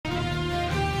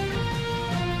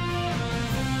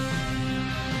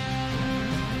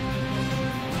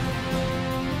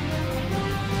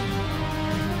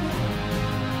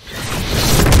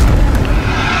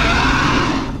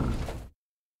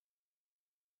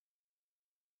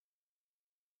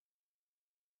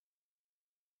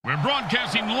We're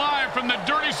broadcasting live from the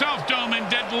Dirty South Dome in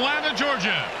Deatlanta,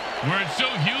 Georgia, where it's so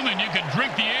humid you can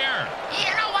drink the air.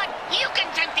 You know what? You can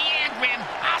drink the air, Grim.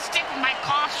 I'll stick with my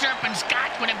cough syrup and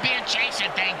scotch with a beer chaser,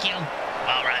 thank you.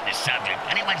 While we're on the subject,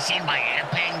 anyone seen my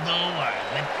airplane glue or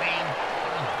lip cream?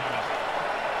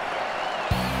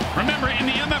 Remember, in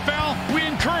the MFL, we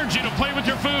encourage you to play with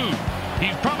your food.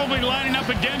 He's probably lining up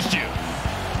against you.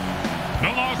 The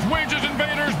Lost Wages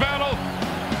Invaders battle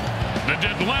the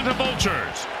Deatlanta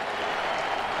Vultures.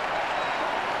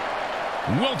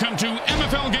 Welcome to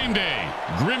MFL Game Day.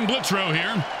 Grim Blitzrow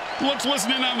here. Let's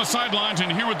listen in on the sidelines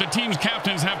and hear what the team's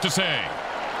captains have to say.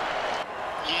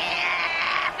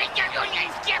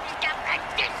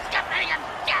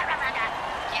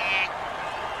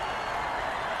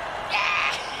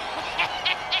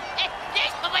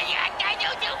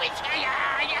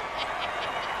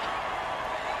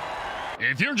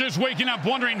 If you're just waking up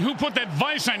wondering who put that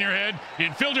vice on your head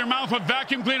and filled your mouth with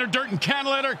vacuum cleaner, dirt, and cat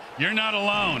litter, you're not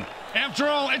alone. After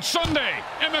all, it's Sunday,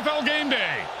 MFL Game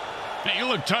Day. Hey, you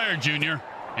look tired, Junior.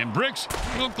 And Bricks,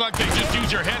 you look like they just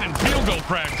used your head in field goal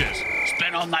practice.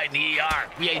 Spent all night in the ER.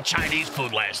 We ate Chinese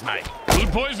food last night.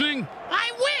 Food poisoning?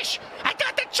 I wish. I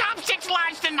got the chopsticks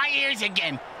lodged in my ears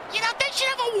again. You know, they should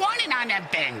have a warning on them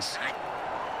things.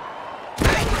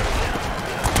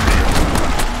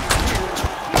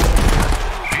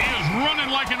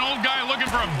 Running like an old guy looking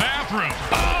for a bathroom.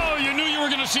 Oh, you knew you were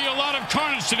going to see a lot of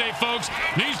carnage today, folks.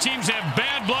 These teams have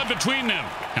bad blood between them.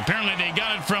 Apparently, they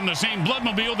got it from the same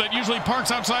bloodmobile that usually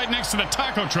parks outside next to the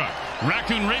taco truck.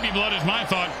 Raccoon rabies blood is my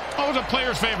thought. Always a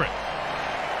player's favorite.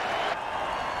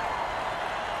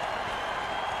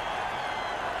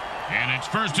 And it's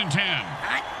 1st and 10.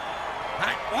 Hot,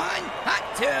 hot one,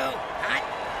 hot two, hot,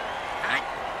 hot,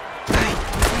 hot.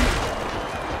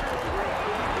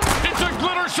 It's a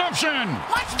glitterception!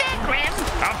 What's that, Grim?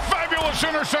 A fabulous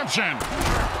interception!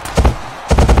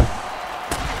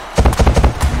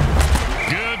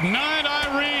 Good night,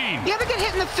 Irene! You ever get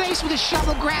hit in the face with a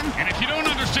shovel, Grim? And if you don't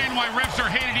understand why refs are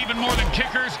hated even more than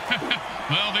kickers,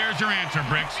 well, there's your answer,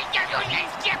 Bricks.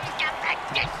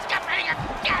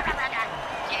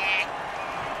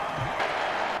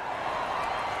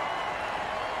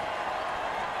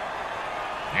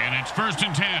 And it's 1st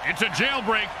and 10. It's a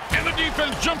jailbreak, and the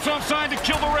defense jumps offside to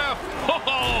kill the ref.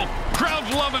 Oh, crowd's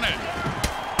loving it.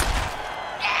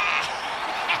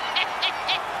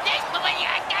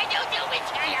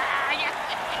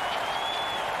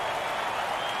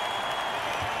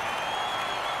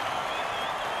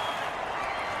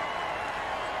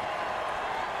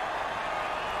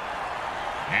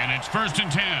 And it's 1st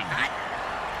and 10. Hot,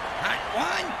 hot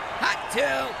one, hot two,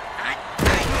 hot,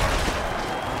 hot.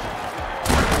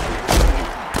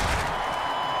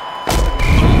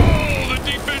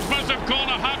 Defense must have called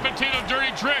a hot potato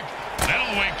dirty trick.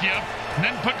 That'll wake you up and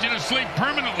then put you to sleep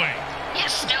permanently. You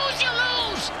snooze, you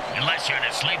lose. Unless you're in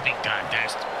a sleeping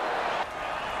contest.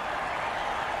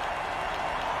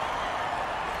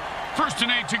 1st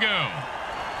and 8 to go.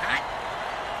 Hot,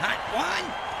 hot one,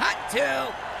 hot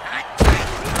two, hot, hot.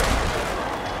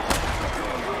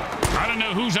 I don't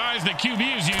know whose eyes the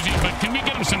QB is using, but can we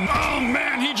get him some... Oh,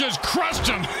 man, he just crushed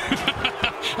him.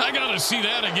 I got to see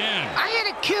that again. I had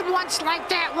a kid once like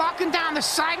that walking down the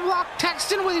sidewalk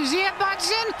texting with his earbuds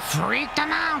in. Freaked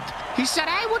him out. He said,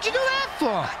 hey, what'd you do that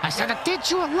for? I said, I did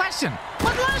you a lesson.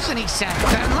 What lesson? He said,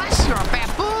 that unless you're a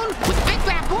baboon with big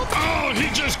baboon... Oh,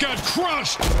 he just got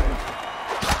crushed.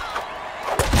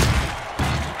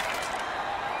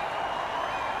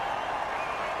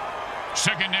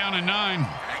 Second down and 9.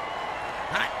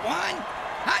 Hot one,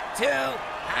 hot two,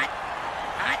 hot,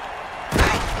 hot,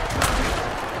 hot.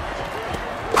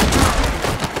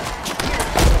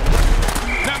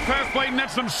 That pass play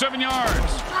nets them 7 yards.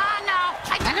 Oh, no.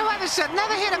 And whoever said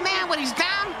never hit a man when he's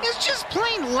down is just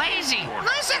plain lazy.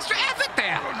 Nice extra effort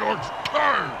there.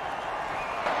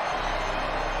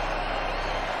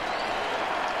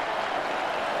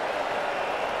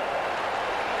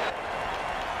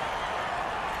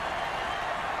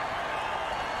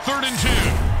 Third and 2.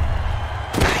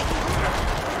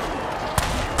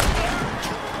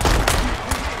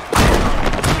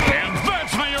 And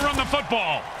that's how you run the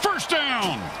football. 1st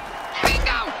down.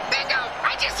 Bingo! Bingo!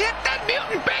 I just hit that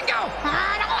mutant bingo!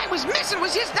 And all I was missing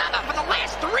was his number for the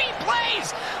last 3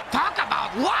 plays. Talk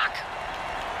about luck!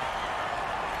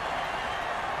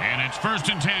 And it's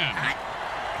 1st and 10. Hot,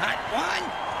 hot one,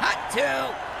 hot two,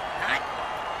 hot,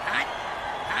 hot,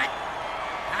 hot,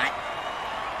 hot, hot,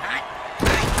 hot.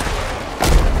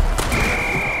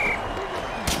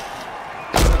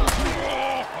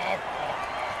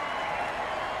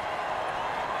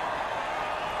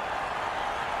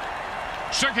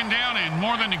 Second down and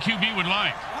more than the QB would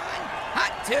like.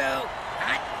 Hot 2.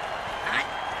 Hot. Hot.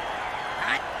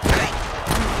 Hot.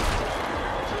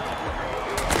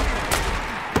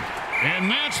 And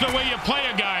that's the way you play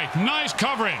a guy. Nice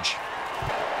coverage.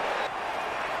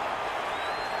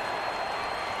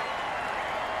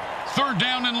 Third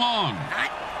down and long.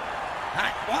 Hot.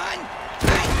 Hot 1.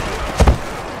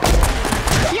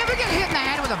 You ever get hit in the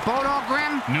head with a Bodog,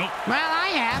 Grim? Nope. Well, I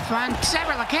have on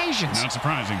several occasions. Not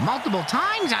surprising. Multiple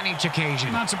times on each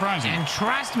occasion. Not surprising. And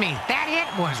trust me, that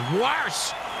hit was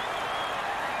worse.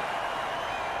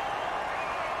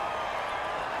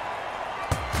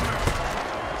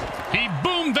 He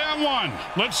boomed that one.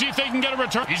 Let's see if they can get a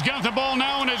return. He's got the ball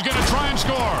now and is going to try and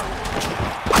score.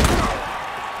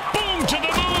 Boom to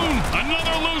the moon.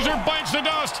 Another loser bites the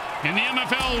dust. In the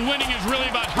MFL, winning is really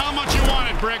about how much you want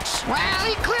it, Bricks. Well,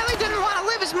 he clearly didn't want to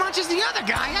live as much as the other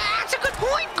guy. That's a good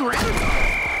point, Grim.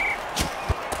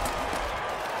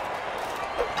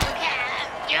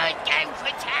 Good game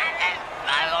for talent.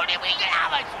 Only we get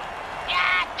ours.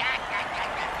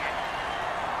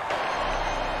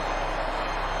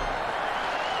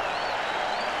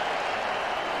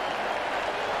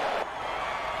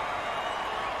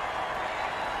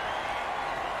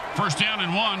 First down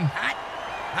and 1. Hot.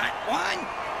 Hot 1.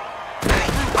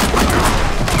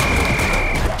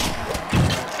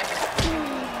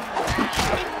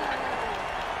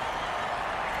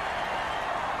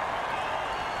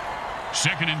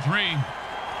 Second and 3.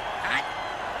 Hot.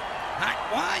 Hot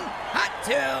 1. Hot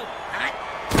 2. Hot.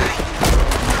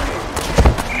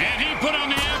 And he put on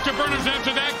the afterburners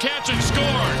after that catch and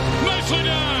scored. Nicely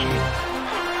done.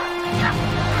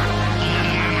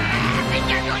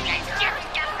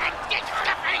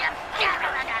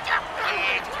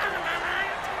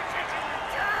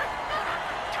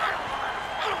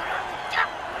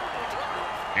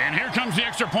 And here comes the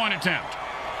extra point attempt.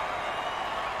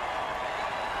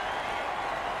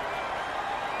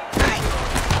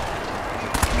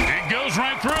 It goes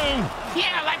right through.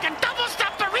 Yeah, like a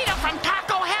double-stuffed burrito from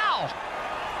Taco Hell.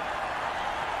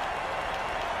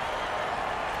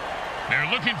 They're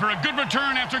looking for a good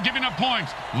return after giving up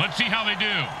points. Let's see how they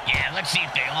do. Yeah, let's see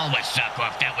if they always suck or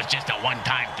if that was just a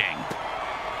one-time thing.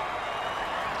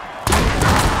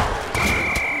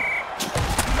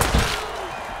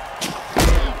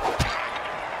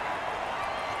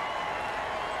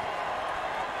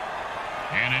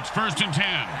 And it's first and 10.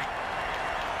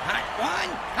 Hot 1.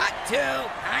 Hot 2.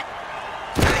 Hot.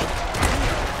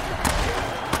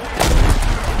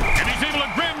 And he's able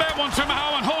to grab that one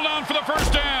somehow and hold on for the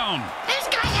first down. This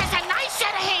guy has a nice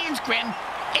set of hands, Grim.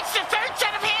 It's the third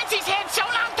set of hands he's had so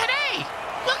long today.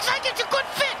 Looks like it's a good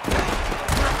fit.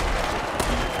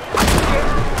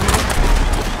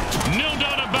 No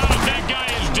doubt about it, that guy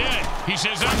is dead. He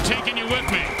says, I'm taking you with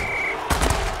me.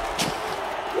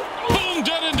 Boom,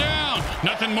 dead and down.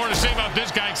 Nothing more to say about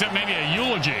this guy except maybe a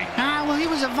eulogy. Well, he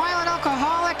was a violent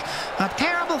alcoholic, a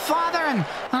terrible father, and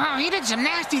he did some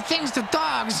nasty things to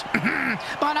dogs.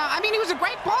 But, I mean, he was a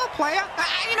great ball player.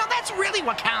 You know, that's really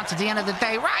what counts at the end of the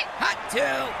day, right? Hot 2.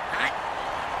 Hot.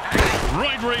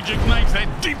 Right rage ignites that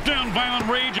deep down violent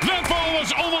rage. That ball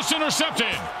was almost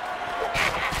intercepted.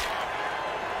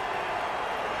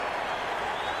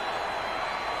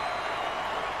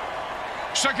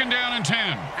 Second down and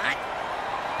 10. Hot.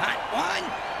 Hot 1.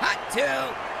 Hot 2.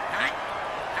 Hot.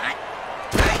 Hot.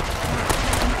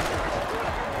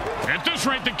 At this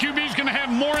rate, the QB's going to have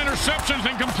more interceptions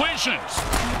than completions.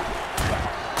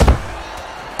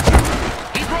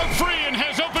 He broke free and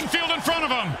has open field in front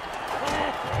of him.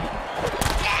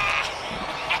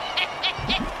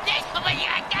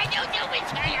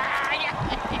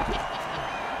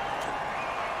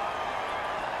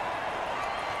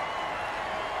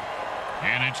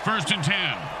 And it's first and 10.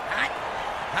 Hot.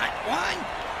 Hot 1.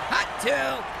 Hot 2.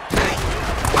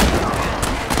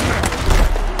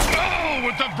 Oh,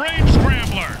 with the brain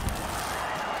scrambler.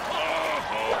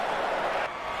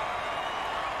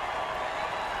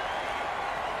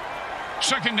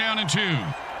 Second down and 2.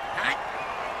 Hot.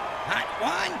 Hot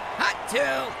 1. Hot 2.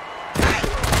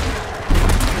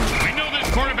 We know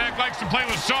this quarterback likes to play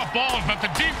with soft balls, but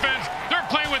the defense, they're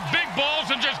playing with big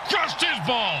balls and just crushed his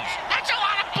balls. That's a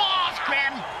lot of balls,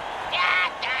 Grim.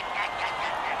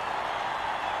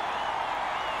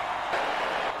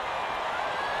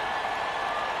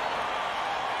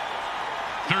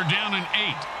 Third down and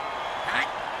 8. Hot.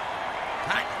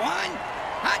 Hot 1.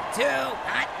 Hot 2.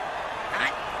 Hot.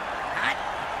 Hot. Hot.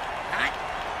 Hot.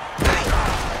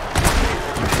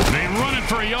 They run it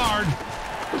for a yard.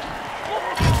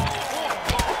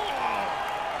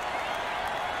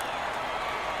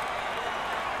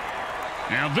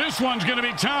 Now this one's going to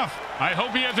be tough. I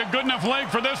hope he has a good enough leg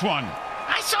for this one.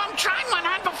 I I saw him trying one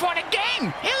on before the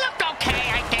game. He looked okay,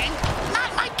 I think.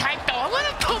 Not my type, though. A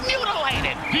little too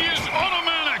mutilated. He is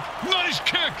automatic. Nice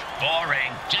kick. Boring.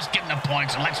 Just give him the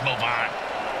points and let's move on.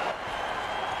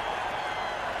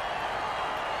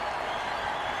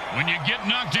 When you get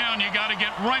knocked down, you got to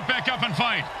get right back up and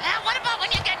fight. What about when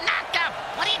you get knocked up?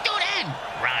 What do you do then?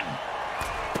 Run.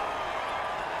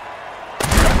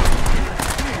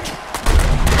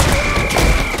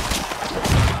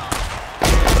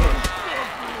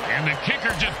 And the kicker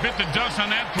just bit the dust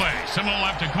on that play. Someone will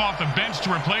have to come off the bench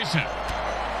to replace him.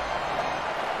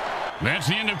 That's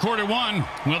the end of quarter one.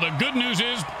 Well, the good news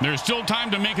is there's still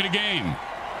time to make it a game.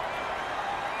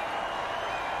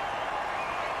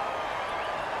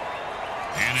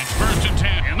 And it's 1st and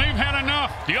 10. And they've had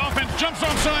enough. The offense jumps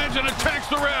on sides and attacks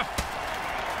the ref.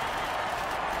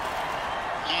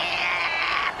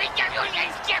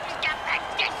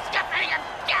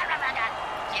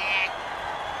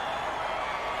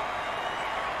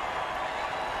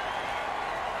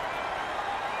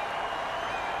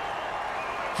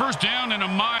 First down and a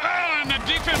mile. And the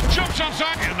defense jumps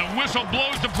onside. And the whistle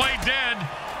blows the play dead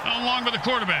along with the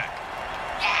quarterback.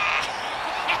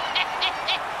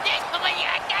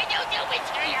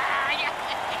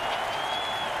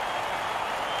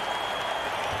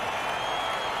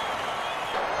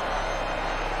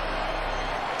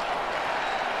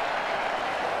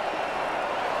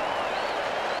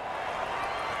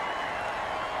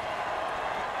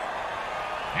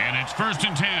 And it's 1st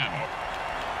and 10.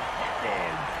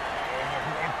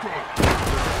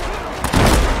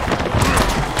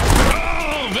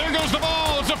 Oh, there goes the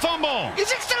ball. It's a fumble.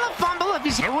 Is it still a fumble if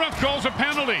he's... The ref calls a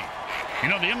penalty. You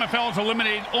know, the MFL has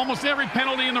eliminated almost every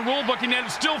penalty in the rule book, and yet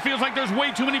it still feels like there's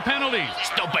way too many penalties.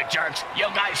 Stupid jerks. You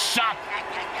guys suck.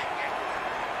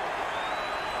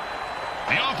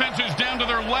 The offense is down to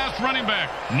their last running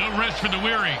back. No rest for the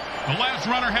weary. The last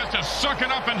runner has to suck it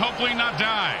up and hopefully not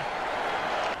die.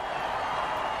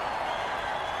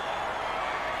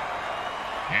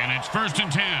 And it's 1st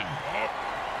and 10.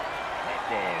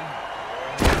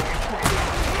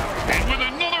 And with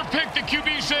another pick, the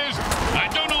QB says, I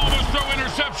don't always throw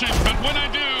interceptions, but when I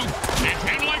do, it's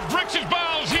in like bricks his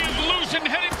balls. He is loose and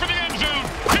heading for the end zone.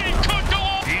 He could go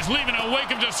off. He's leaving a wake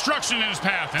of destruction in his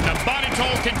path, and the body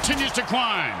toll continues to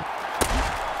climb.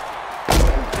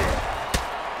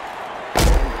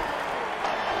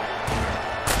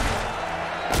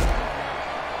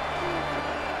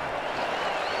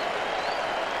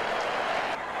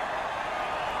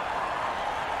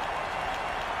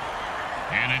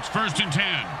 And it's 1st and 10.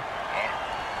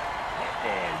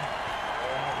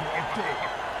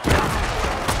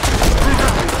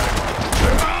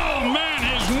 Oh, man,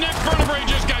 his neck vertebrae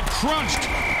just got crunched.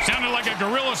 Sounded like a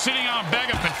gorilla sitting on a bag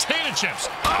of potato chips.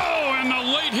 Oh, and the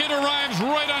late hit arrives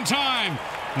right on time.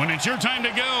 When it's your time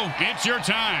to go, it's your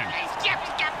time.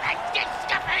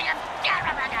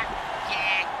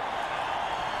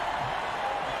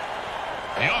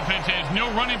 The offense has no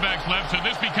running backs left, so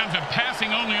this becomes a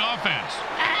passing-only offense.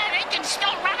 They can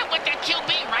still run it with their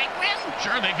QB, right, Grim?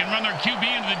 Sure, they can run their QB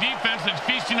into the defense that's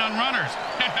feasting on runners.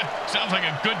 Sounds like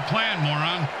a good plan,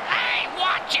 moron. Hey,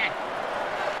 watch it!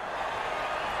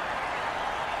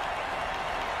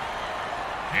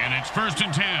 And it's 1st and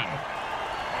 10.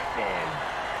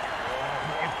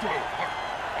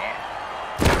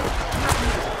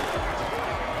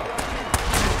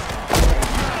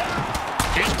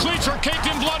 His cleats are caked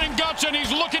in blood and guts, and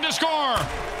he's looking to score.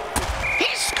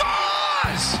 He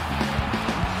scores!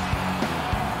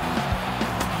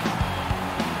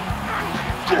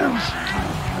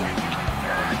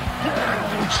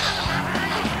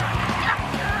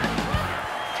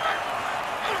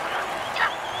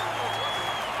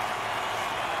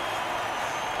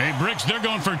 Hey, Bricks, they're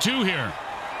going for 2 here.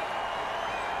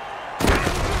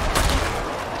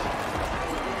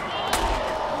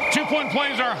 Two-point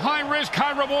plays are high risk,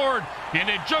 high reward, and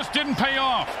it just didn't pay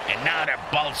off. And now they're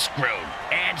both screwed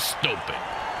and stupid.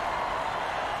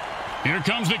 Here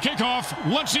comes the kickoff.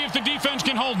 Let's see if the defense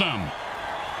can hold them.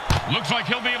 Looks like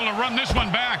he'll be able to run this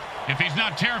one back if he's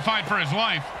not terrified for his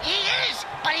life. He is,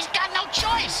 but he's got no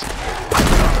choice.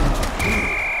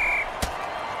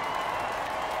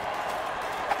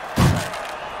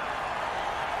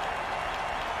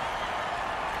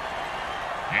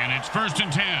 And it's 1st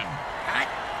and 10. Hot.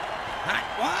 Hot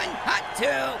 1, hot 2,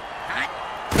 hot.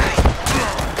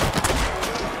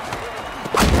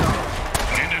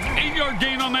 And an 8-yard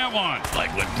gain on that one.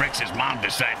 Like when Bricks' mom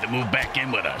decided to move back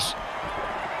in with us.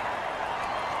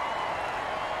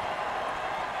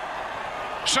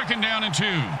 2nd down and 2.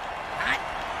 Hot.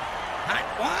 Hot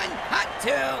 1, hot 2,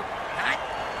 hot.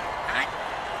 Hot.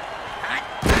 Hot.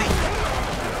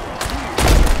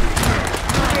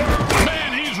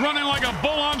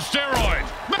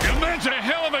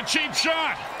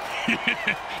 shot.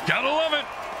 Gotta love it.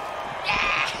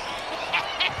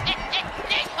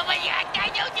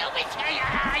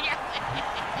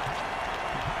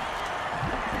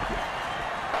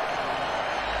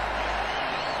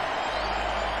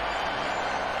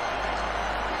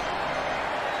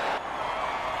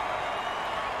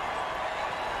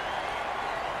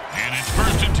 And it's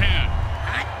 1st and 10.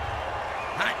 Hot.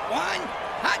 Hot 1.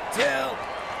 Hot 2.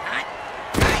 Hot.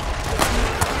 Hot.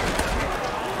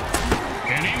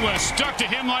 And he was stuck to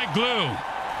him like glue.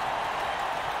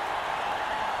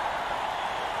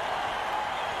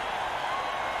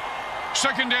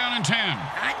 Second down and 10.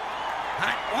 Hot.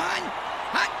 Hot 1.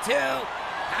 Hot 2.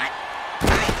 Hot.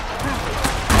 Hot.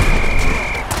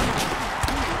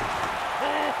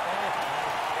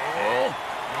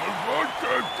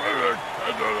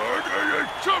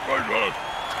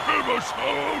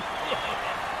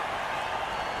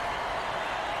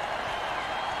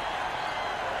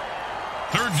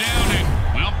 Third down and,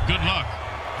 well, good luck.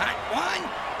 Hot 1.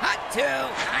 Hot 2.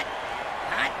 Hot.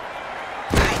 Hot.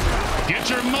 Get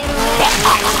your motor on.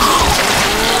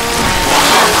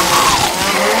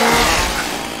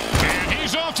 And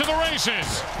he's off to the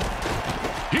races.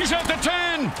 He's at the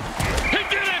 10. He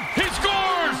did it. He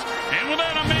scores. And with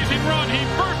that amazing run, he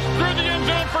burst through the end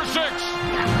zone for 6.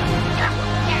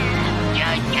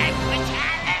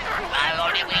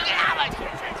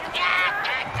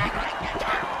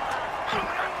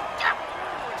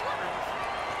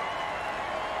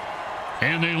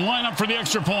 And they line up for the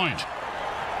extra point.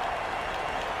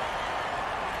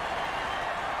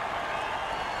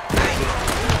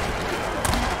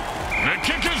 The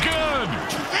kick is good.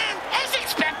 As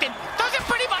expected, those are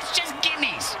pretty much just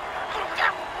gimmies.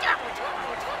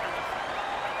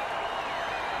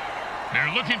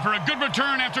 They're looking for a good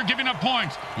return after giving up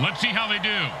points. Let's see how they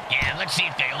do. Yeah, let's see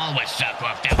if they always suck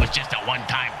or if that was just a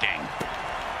one-time thing.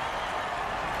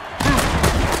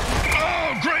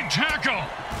 Oh, great tackle.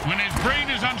 When his brain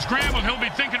is unscrambled, he'll be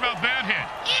thinking about that hit.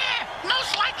 Yeah,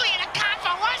 most likely in a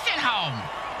convalescent home.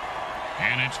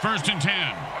 And it's 1st and 10.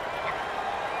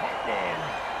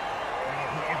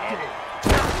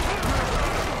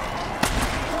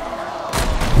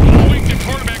 All week the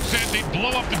quarterback said they'd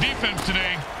blow up the defense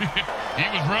today. He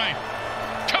was right.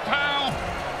 Kapow!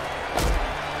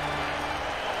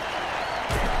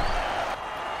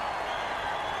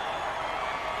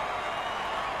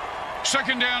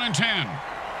 Second down and 10.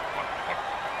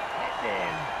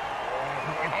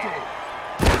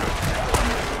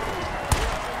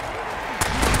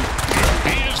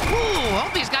 Ooh,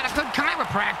 hope he's got a good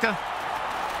chiropractor.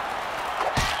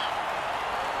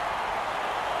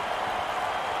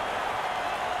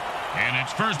 And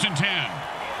it's 1st and 10.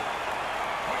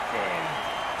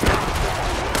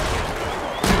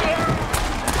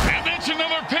 And that's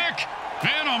another pick.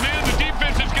 Man, oh man, the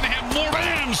defense is going to have more.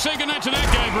 Bam! Say goodnight to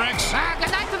that guy, Bricks.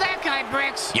 Good night to that guy,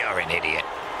 Bricks. You're an idiot.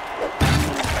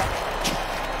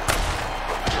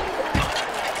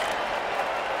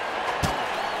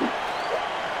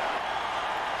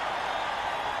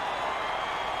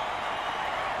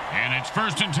 And it's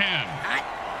 1st and 10. Hot.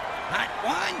 Hot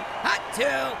 1. Hot 2.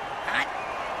 Hot.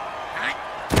 Hot.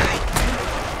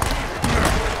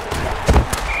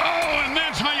 Oh, and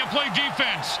that's how you play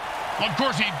defense. Well, of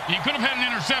course, he could have had an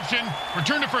interception,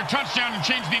 returned it for a touchdown, and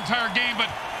changed the entire game, but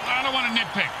I don't want to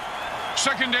nitpick.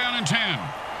 Second down and 10.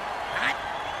 Hot.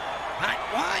 Hot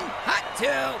 1. Hot 2.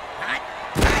 Hot.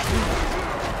 Hot.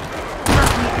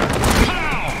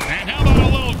 Pow! And how about a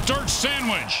little dirt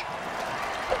sandwich?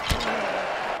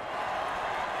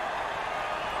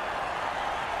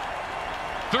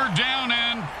 Third down,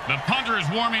 and the punter is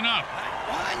warming up. Hot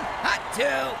 1. Hot 2.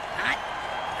 Hot.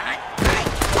 Hot. Hot.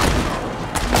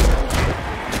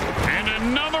 And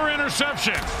another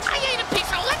interception. I ate a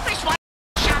piece of licorice one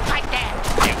shot like that.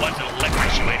 It wasn't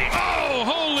licorice, you idiot. Oh,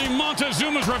 holy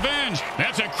Montezuma's revenge.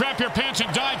 That's a crap your pants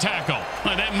and die tackle.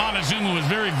 Well, that Montezuma was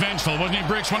very vengeful, wasn't he,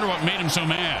 Bricks? Wonder what made him so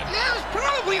mad. Yeah, it was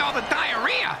probably all the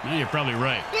diarrhea. Yeah, you're probably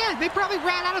right. Yeah, they probably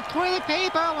ran out of toilet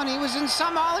paper when he was in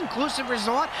some all-inclusive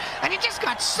resort, and he just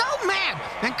got so mad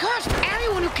and cursed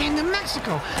everyone who came to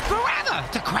Mexico forever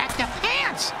to crack their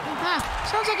pants.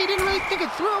 Sounds like he didn't really think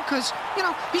it through, because, you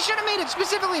know, he should have made it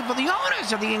specifically for the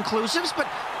owners of the inclusives, but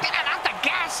not the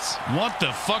guests. What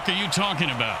the fuck are you talking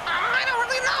about? I don't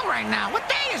really know right now. What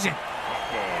day is it?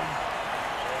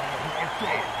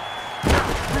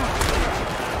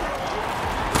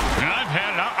 I've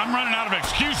had it. I'm running out of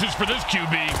excuses for this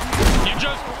QB.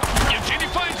 And he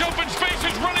finds open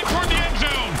spaces running toward the end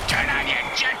zone. Turn on your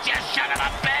jet, you son of a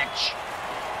bitch.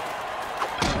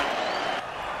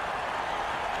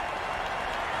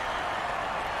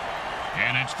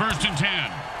 And it's 1st and 10.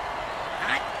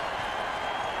 Hot.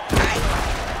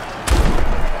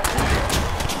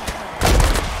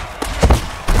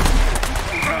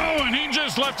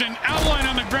 just left an outline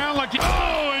on the ground like...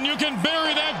 Oh, and you can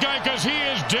bury that guy because he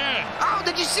is dead. Oh,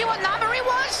 did you see what number he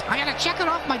was? I gotta check it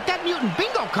off my Dead Mutant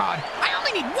bingo card. I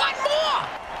only need one more.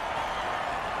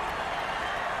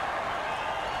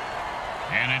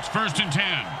 And it's 1st and 10.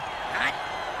 Hot.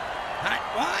 Hot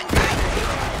one.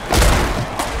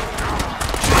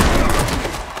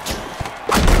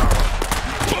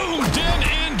 Boom, dead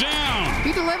and down.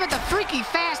 He delivered the freaky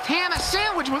fast ham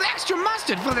sandwich with extra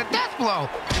mustard for the death blow.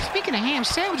 Speaking of ham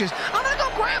sandwiches, I'm gonna go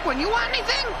grab one. You want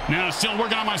anything? No, still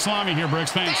working on my salami here,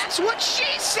 Bricks. Thanks. That's what she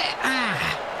said.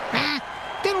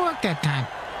 Didn't work that time.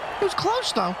 It was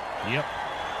close, though. Yep.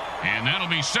 And that'll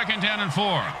be 2nd down and 4.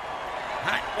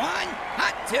 Hot one.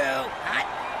 Hot two. Hot.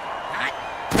 Hot.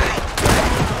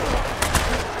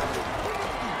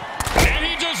 And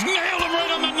he just nailed him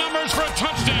right on the numbers for a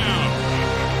touchdown.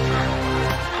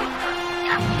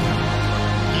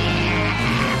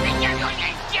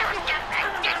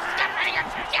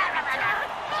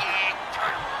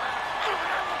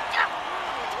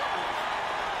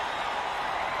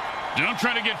 Don't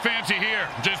try to get fancy here.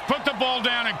 Just put the ball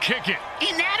down and kick it.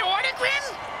 In that order, Grim?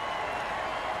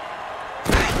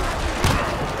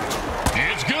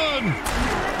 It's good.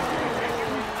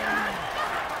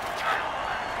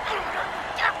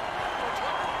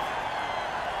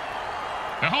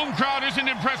 The home crowd isn't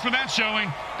impressed with that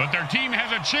showing, but their team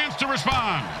has a chance to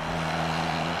respond.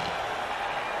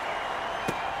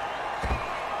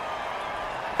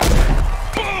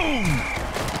 Boom!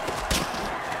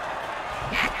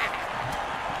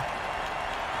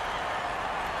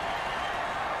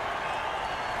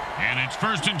 And it's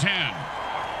 1st and 10.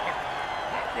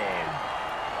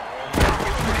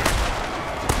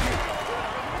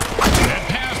 That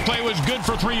pass play was good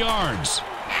for 3 yards.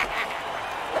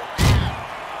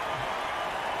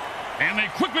 And they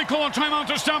quickly call a timeout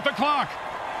to stop the clock.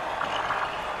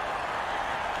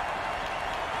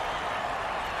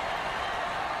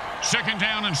 Second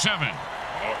down and 7.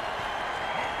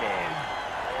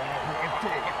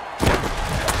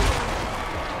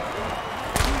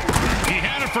 He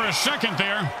had it for a second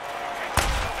there.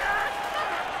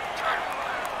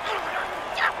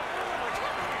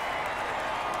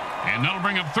 And that'll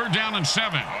bring up 3rd down and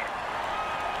 7.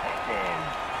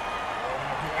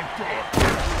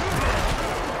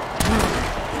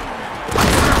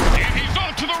 And he's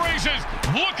off to the races.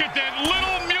 Look at that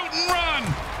little mutant run.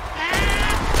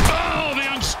 Oh, the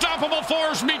unstoppable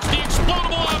force meets the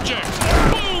explodable object.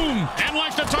 Boom! And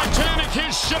like the Titanic,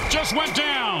 his ship just went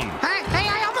down. Hey,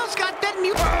 I almost got that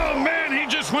mutant. Oh, man, he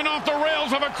just went off the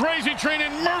rails of a crazy train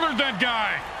and murdered that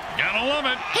guy. Gotta love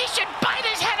it. He should bite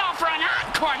his head off for an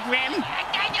encore, Grim.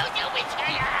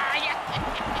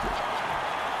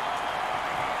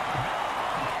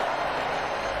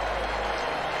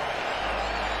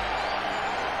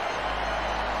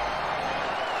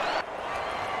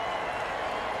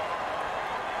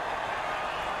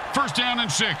 First down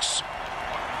and 6.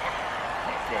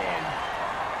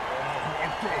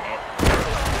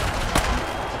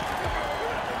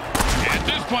 At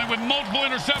this point, with multiple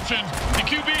interceptions, the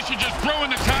QB should just throw in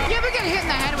the towel. You ever get hit in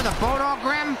the head with a photo,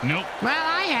 Grim? Nope. Well,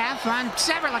 I have on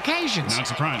several occasions. Not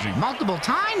surprising. Multiple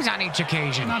times on each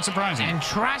occasion. Not surprising. And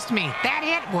trust me, that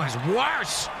hit was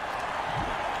worse.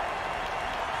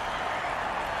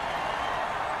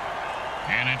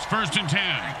 And it's 1st and 10.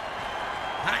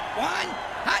 Hot one.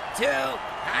 Hot two.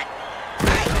 Hot.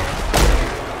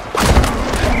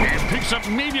 And picks up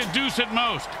maybe a deuce at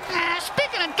most.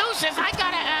 Speaking of deuces, I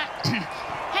got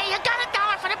hey, you got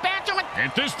 $1 for the bathroom?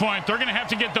 At this point, they're going to have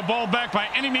to get the ball back by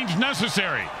any means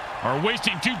necessary, or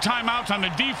wasting 2 timeouts on the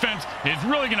defense is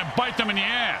really going to bite them in the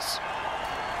ass.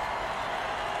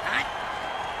 Hot.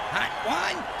 Hot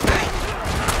one. Hot.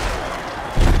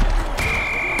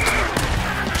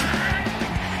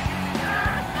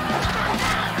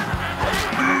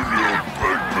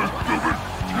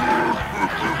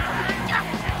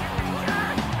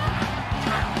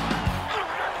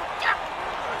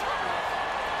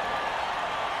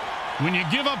 When you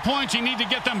give up points, you need to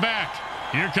get them back.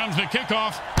 Here comes the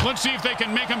kickoff. Let's see if they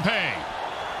can make them pay.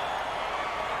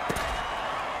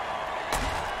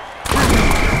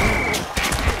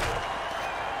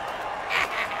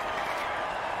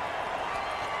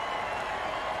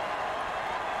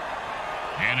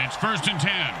 And it's 1st and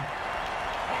 10.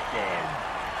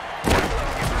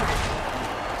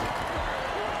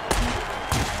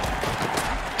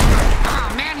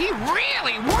 Oh, man, he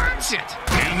really wants it.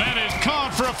 And that is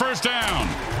caught for a 1st down.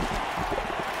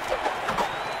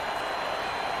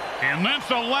 And that's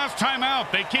the last time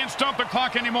out. They can't stop the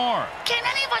clock anymore. Can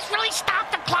any of us really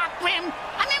stop the clock, Grim?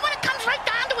 I mean, when it comes right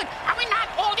down to it, are we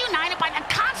not all united by the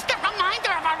constant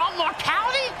reminder of our own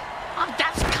mortality? Of death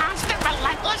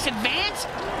pass advance.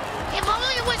 If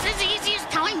only it was as easy as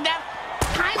telling them,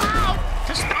 time out.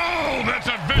 Oh, that's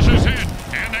a vicious hit,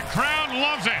 and the crowd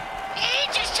loves it. He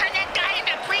just turned that guy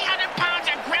into 300 pounds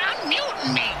of ground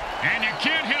mutiny. And you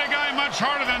can't hit a guy much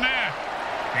harder than that.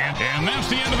 And that's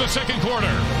the end of the second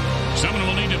quarter. Someone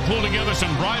will need to pull together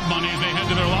some bribe money as they head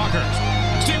to their lockers.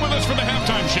 Stay with us for the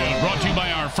halftime show, brought to you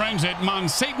by our friends at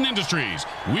Monsatan Industries.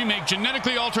 We make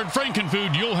genetically altered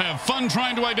frankenfood you'll have fun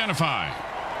trying to identify.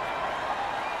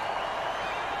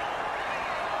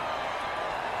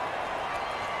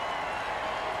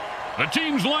 The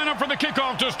teams line up for the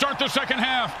kickoff to start the second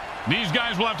half. These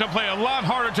guys will have to play a lot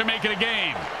harder to make it a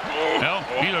game. Well,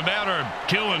 either that or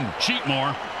kill and cheat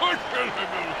more.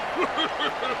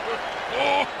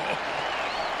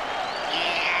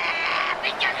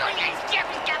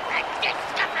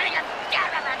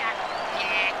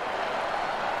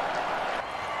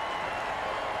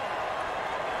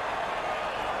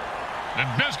 The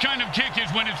best kind of kick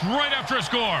is when it's right after a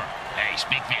score. Hey,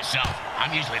 speak for yourself.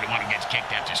 I'm usually the one who gets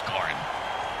kicked after scoring.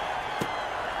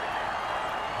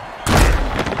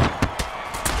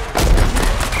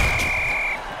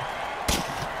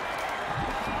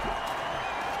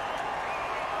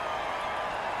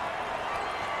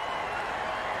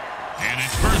 And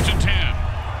it's 1st and 10.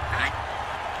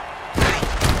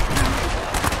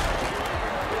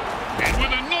 And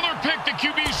with another pick, the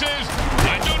QB says,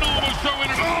 I don't almost throw in.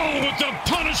 Oh, with the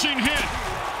punishing hit.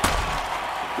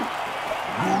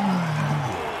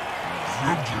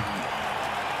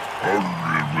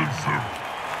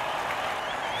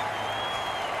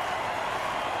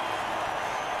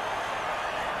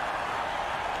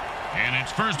 And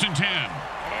it's 1st and 10.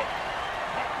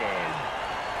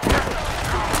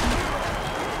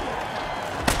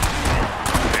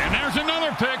 And there's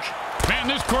another pick. Man,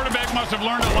 this quarterback must have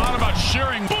learned a lot about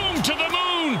sharing. Boom, to the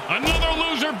moon. Another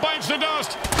loser bites the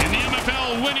dust. In the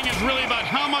MFL, winning is really about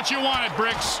how much you want it,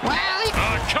 Bricks. Well,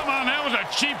 Come on, that was a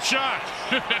cheap shot.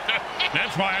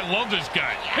 That's why I love this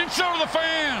guy. And so do the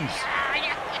fans.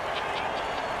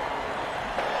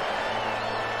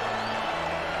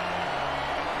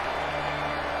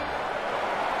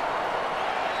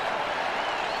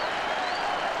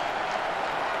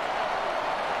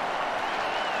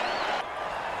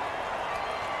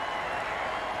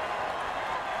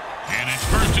 And it's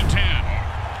 1st and 10.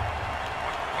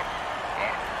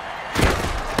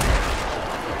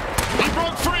 He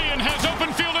broke free and has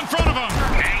open field in front of him.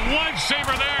 And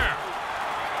lightsaber there.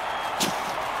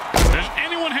 Does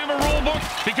anyone have a rule book?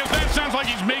 Because that sounds like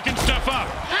he's making stuff up.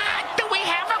 Do we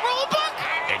have a rule book?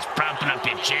 It's propping up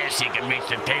your chair so you can reach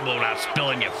the table without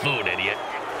spilling your food, idiot.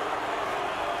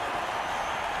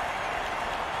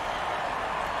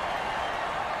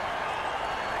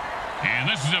 And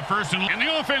this is a 1st and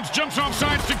the offense jumps off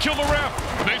sides to kill the ref.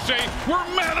 They say, we're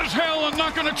mad as hell and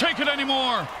not going to take it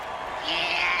anymore.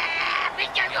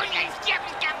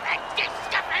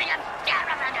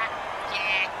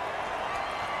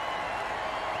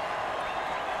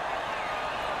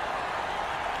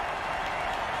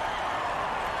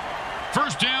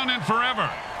 First down and forever.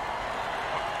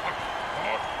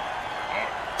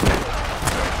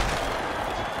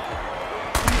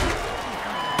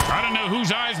 I don't know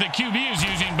whose eyes the QB is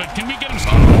using, but can we get him?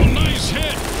 Oh, nice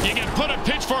hit. You can put a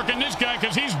pitchfork in this guy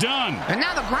because he's done. and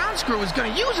now the ground screw is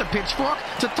going to use a pitchfork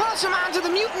to toss him onto the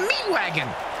mutant meat wagon.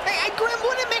 Hey, Grim,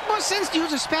 wouldn't it make more sense to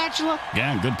use a spatula?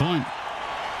 Yeah, good point.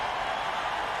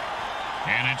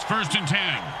 And it's 1st and 10.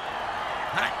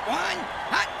 Hot 1,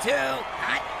 hot 2,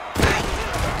 hot.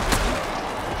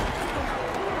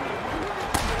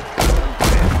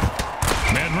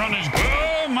 Mid run is good.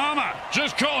 Oh, mama.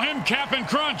 Just call him Cap'n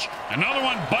Crunch. Another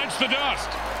one bites the dust.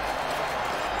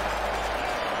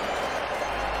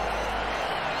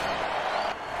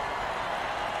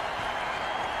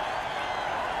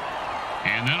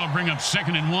 And that'll bring up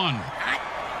 2nd and 1. Hot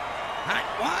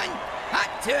 1,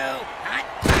 hot 2, hot.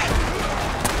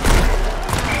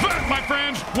 That, my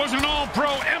friends, was an all-pro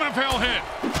MFL hit.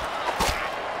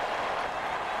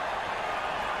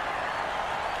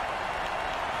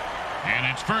 And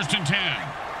it's 1st and 10.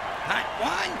 Hot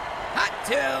 1, hot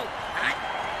 2, hot,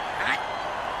 hot,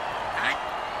 hot,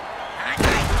 hot.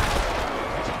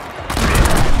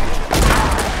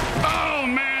 Oh,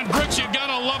 man, Brooks, you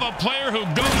gotta love a player who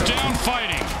goes down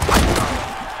fighting.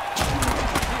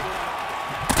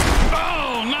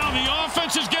 Oh, now the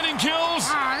offense is getting kills.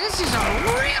 Oh, this is a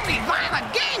really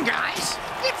violent game, guys.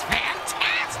 It's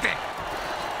fantastic.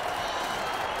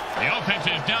 The offense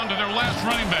is down to their last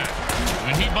running back.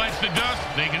 When he bites the dust,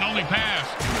 they can only pass.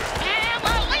 Yeah,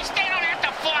 well, at least they don't have to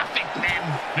forfeit them.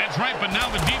 That's right, but now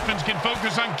the defense can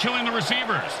focus on killing the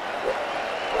receivers.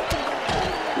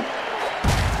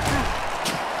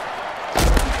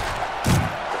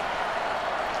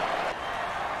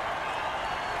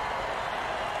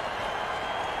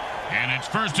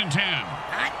 first and 10.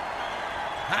 Hot.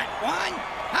 Hot 1.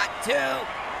 Hot 2.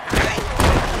 Hot.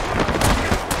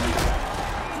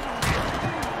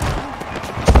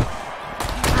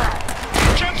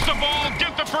 Catch the ball,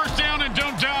 get the first down, and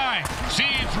don't die. See,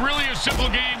 it's really a simple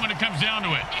game when it comes down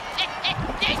to it.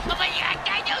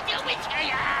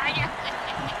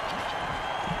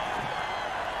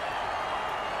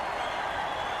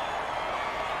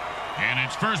 And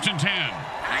it's first and 10.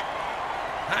 Hot.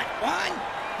 Hot 1.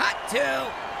 Hot 2.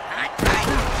 Hot. Hot.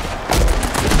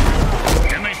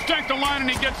 And they stack the line, and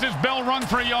he gets his bell rung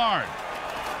for a yard.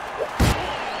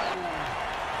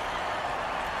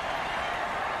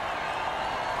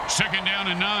 Second down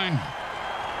and 9.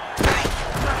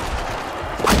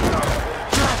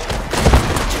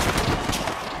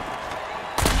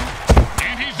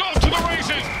 And he's off to the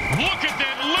races. Look at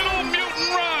that little mutant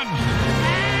run.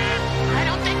 I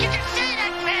don't think you can say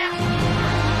that, man.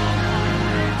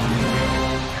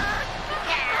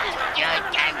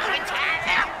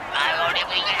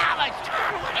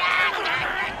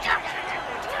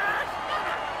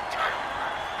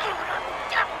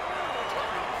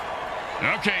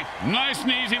 Okay, nice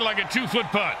and easy like a 2-foot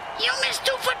putt. You miss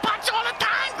 2-foot putts all the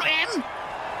time, Grim.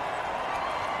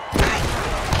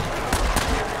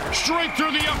 Straight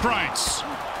through the uprights.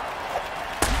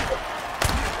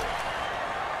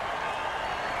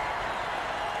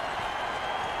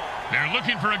 They're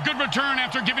looking for a good return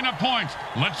after giving up points.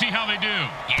 Let's see how they do.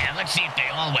 Yeah, let's see if they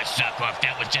always suck or if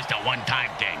that was just a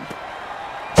one-time thing.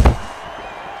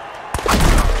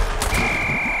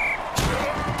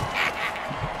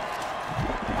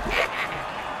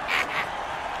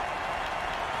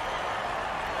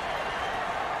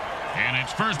 And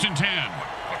it's first and 10.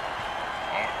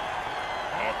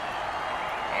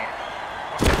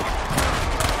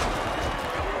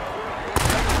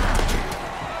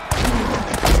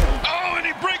 Oh, and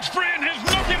he breaks free and has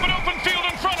nothing but open field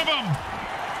in front of him.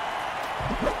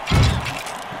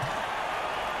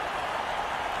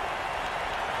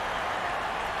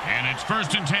 And it's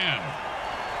first and 10.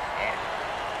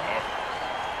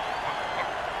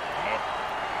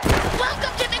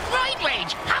 Welcome to the Roid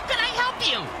Rage. How can I help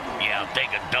you? Yeah, I'll take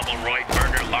a double Roid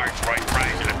burger, large Roid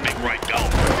fries, and a big Roid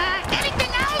Coke. Anything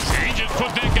else? He just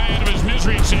put that guy out of his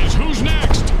misery and says, who's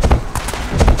next?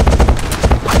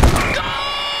 Go!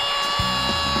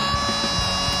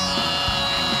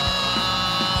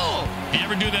 You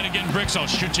ever do that again, Bricks, I'll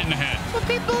shoot you in the head. But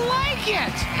people like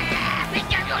it.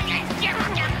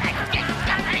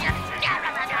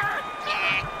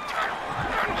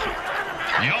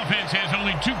 The offense has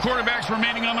only 2 quarterbacks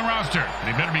remaining on the roster.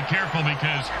 They better be careful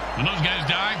because when those guys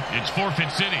die, it's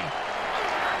forfeit city.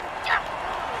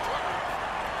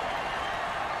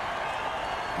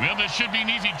 Well, this should be an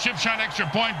easy chip shot extra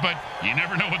point, but you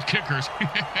never know with kickers.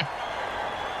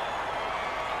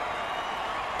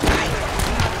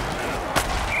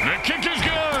 The kick is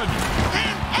good.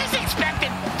 As expected,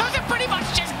 those are pretty much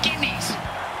just gimmies.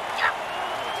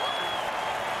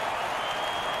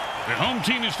 The home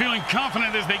team is feeling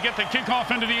confident as they get the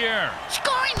kickoff into the air.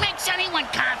 Scoring makes anyone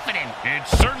confident. It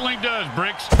certainly does,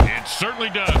 Bricks. It certainly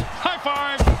does. High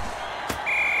five.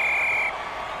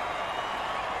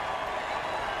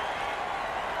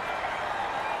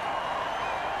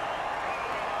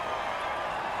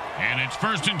 And it's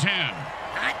first and 10.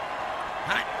 Hot.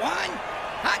 Hot 1.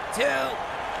 Hot 2.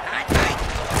 Hot. Hot.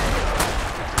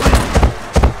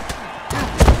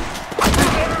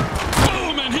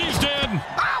 Boom, and he's dead.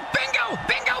 Oh, bingo!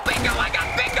 Bingo, bingo! I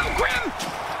got bingo, Grim!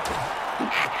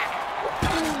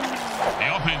 The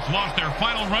offense lost their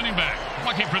final running back.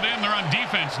 Lucky for them, they're on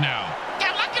defense now.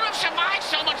 They're lucky to have survived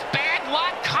so much bad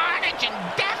luck, carnage, and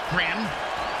death, Grim.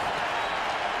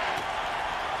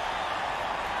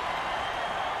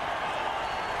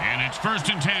 And it's first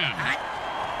and 10. Hot.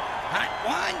 Hot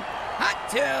 1. Hot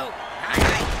 2. Hot.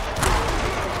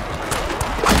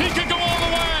 He could go all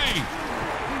the way.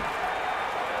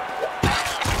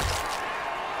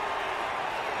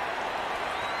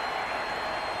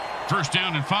 First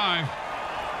down and 5.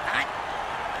 Hot.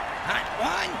 Hot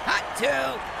 1. Hot 2.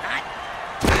 Hot.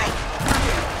 Hot.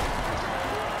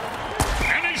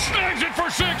 And he snags it for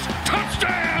 6.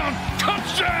 Touchdown!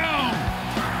 Touchdown!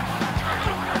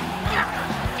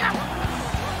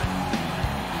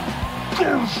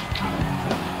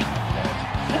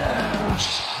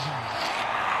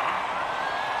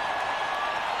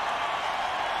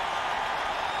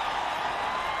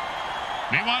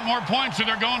 They want more points, so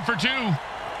they're going for 2.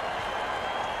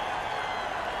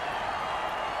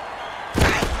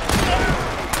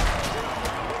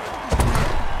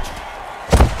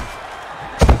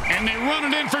 And they run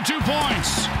it in for 2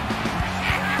 points.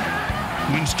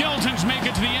 When skeletons make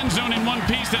it to the end zone in one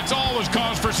piece, that's always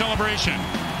cause for celebration.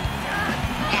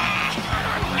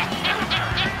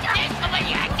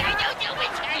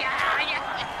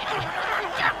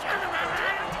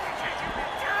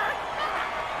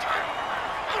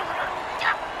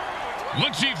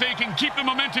 Let's see if they can keep the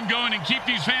momentum going and keep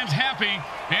these fans happy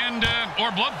and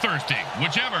or bloodthirsty,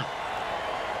 whichever.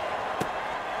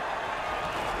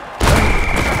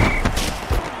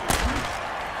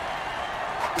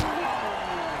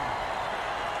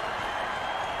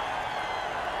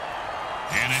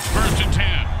 And it's 1st and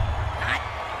 10. Hot.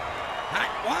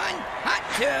 Hot 1, hot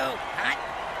 2, hot.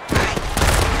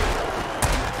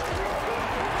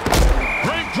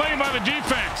 Great play by the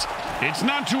defense. It's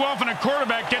not too often a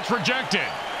quarterback gets rejected.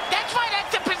 That's why that's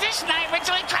the position I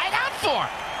originally tried out for.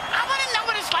 I want to know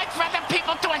what it's like for other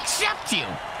people to accept you.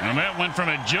 And that went from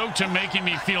a joke to making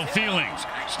me feel feelings.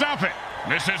 Stop it.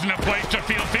 This isn't a place to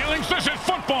feel feelings. This is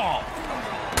football.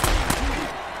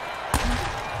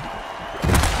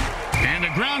 And the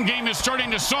ground game is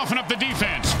starting to soften up the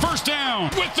defense. 1st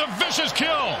down with the vicious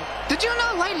kill. Did you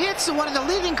know late hits are one of the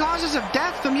leading causes of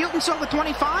death for mutants over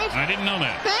 25? I didn't know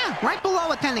that. Yeah, right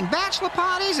below attending bachelor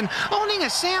parties and owning a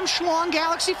Sam Schwong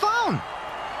Galaxy phone.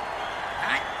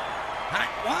 Hot. Hot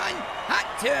 1, hot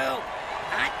 2,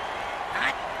 hot.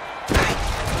 Hot. Hot.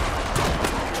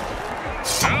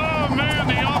 Oh, man,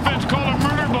 the offense called a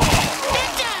murder ball.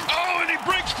 Oh, and he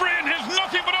breaks free and has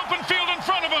nothing but open field in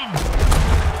front of him.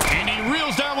 And he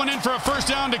reels that one in for a 1st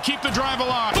down to keep the drive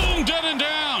alive. Boom, dead and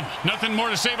down. Nothing more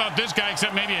to say about this guy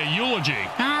except maybe a eulogy.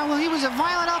 Well, he was a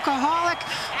violent alcoholic,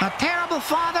 a terrible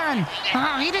father, and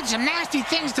he did some nasty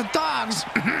things to dogs.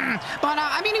 But,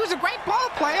 I mean, he was a great ball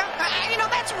player. You know,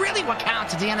 that's really what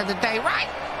counts at the end of the day, right?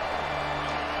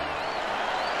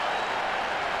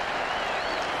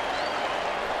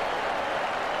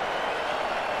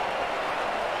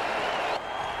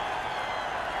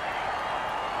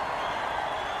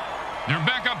 They're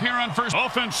back up here on 1st.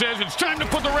 Offense says it's time to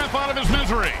put the ref out of his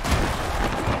misery.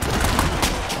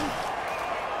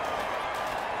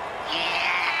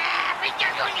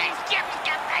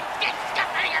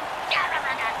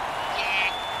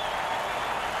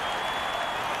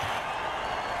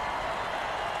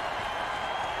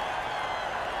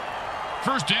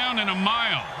 First down and a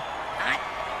mile. Hot.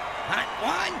 Hot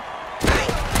 1, hot.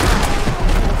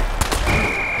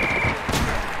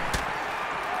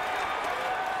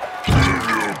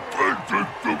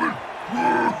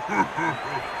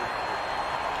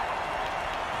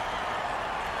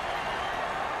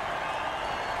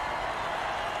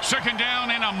 Second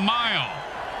down and a mile.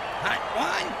 Hot 1,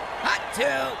 hot 2,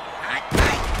 hot.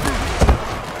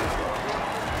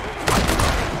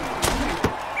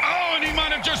 Oh, and he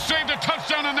might have just saved a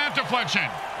touchdown on that deflection.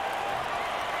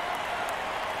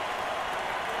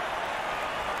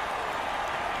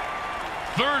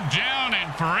 Third down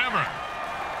and forever.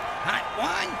 Hot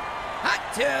 1, hot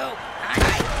 2, hot.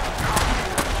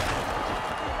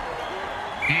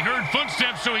 He heard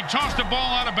footsteps, so he tossed the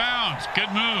ball out of bounds. Good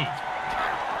move.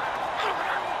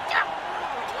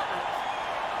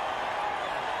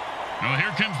 Well,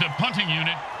 here comes the punting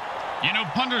unit. You know,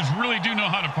 punters really do know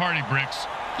how to party, Bricks.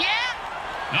 Yeah?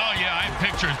 Oh, yeah, I have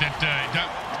pictures that,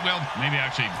 well, maybe I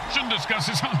actually shouldn't discuss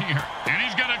this on here. And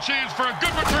he's got a chance for a good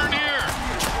return here.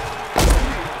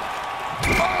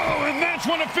 Oh, and that's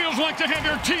when it feels like to have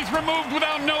your teeth removed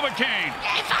without Novocaine.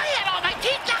 If I had all my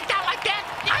teeth knocked out like that,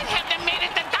 I'd have them made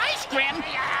at the dice grim.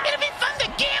 It'd be fun to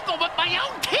gamble with my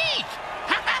own teeth.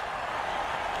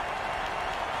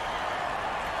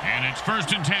 And it's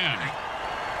 1st and 10.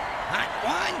 Hot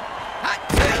 1, hot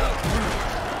 2.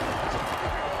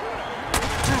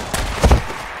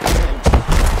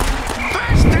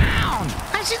 First down!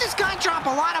 I've seen this guy drop a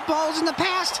lot of balls in the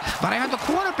past, but I heard the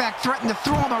quarterback threaten to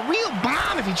throw him a real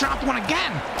bomb if he dropped one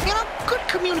again. You know, good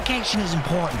communication is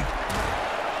important.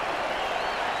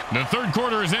 The 3rd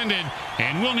quarter has ended,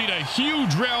 and we'll need a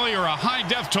huge rally or a high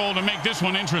death toll to make this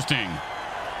one interesting.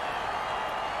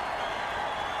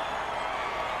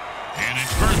 And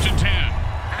it's 1st and 10.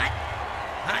 Hot.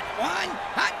 Hot 1,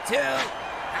 hot 2,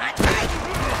 hot.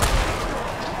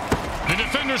 The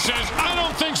defender says, I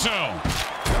don't think so.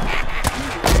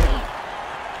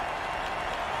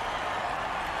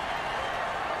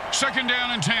 Second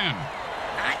down and 10.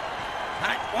 Hot.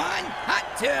 Hot 1, hot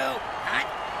 2, hot.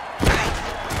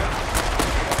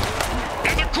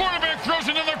 And the quarterback throws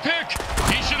another pick.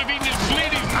 He should have eaten his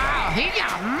bleeding. Oh, he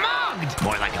got mugged.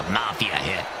 More like a mafia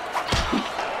hit.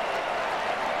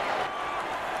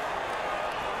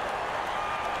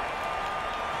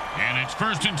 And it's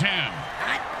 1st and 10.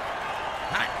 Hot.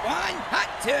 Hot 1, hot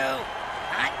 2,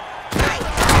 hot.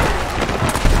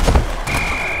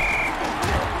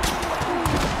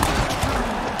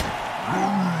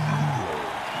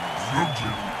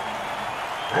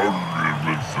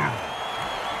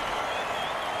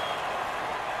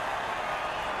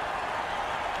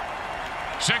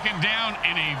 Second down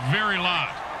and a very lot.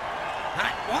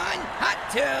 Hot one, hot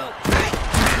two, hot.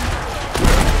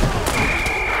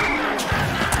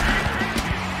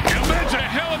 And that's a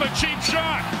hell of a cheap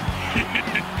shot.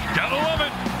 Gotta love it.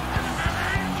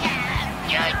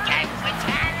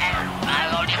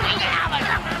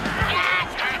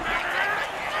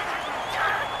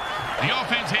 The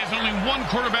offense has only one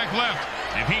quarterback left.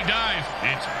 If he dies,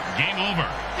 it's game over.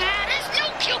 This new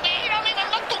QB, he don't even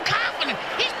look too confident.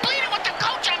 He's bleeding with the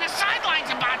coach on the sidelines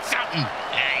about something.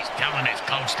 Yeah, he's telling his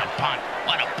coach to punt.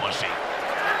 What a pussy.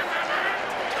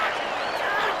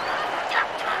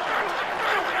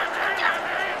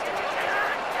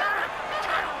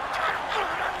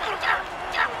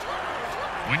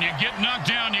 When you get knocked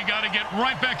down, you got to get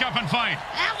right back up and fight.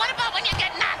 What about when you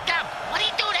get knocked up? What do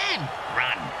you do then?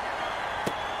 Run.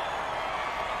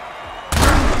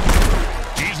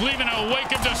 He's leaving a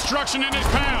wake of destruction in his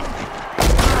path.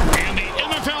 And the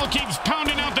MFL keeps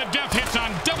pounding out the death hits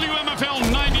on WMFL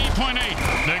 98.8.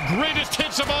 The greatest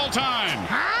hits of all time.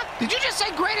 Huh? Did you just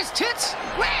say greatest hits?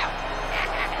 Well.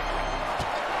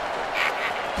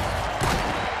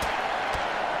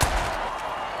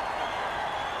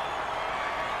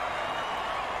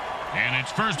 And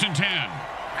it's 1st and 10.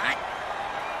 Hot,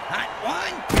 hot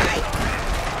one, hot.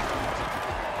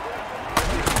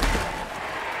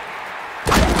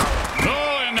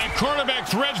 Oh, and the quarterback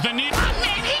threads the knee. Oh,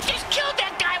 man, he just killed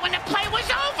that guy when the play was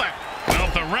over. Well,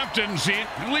 if the ref didn't see it,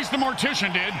 at least the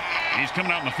mortician did. He's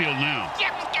coming out in the field now.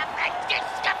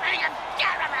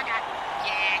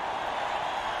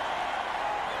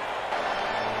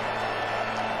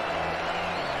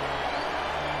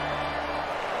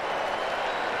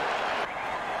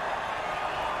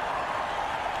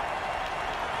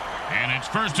 And it's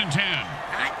 1st and 10.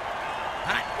 Hot,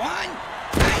 hot one,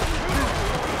 hot.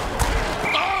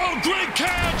 Oh, great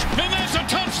catch! And that's a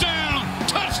touchdown!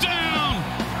 Touchdown!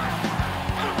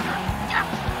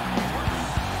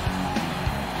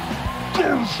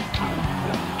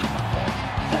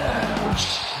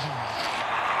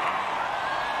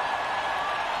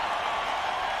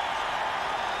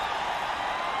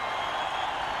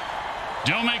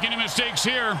 Don't make any mistakes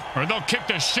here, or they'll kick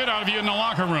the shit out of you in the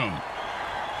locker room.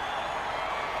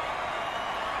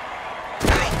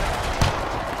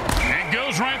 It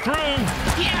goes right through.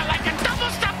 Yeah, like a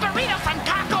double-stuffed burrito from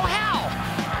Taco Hell.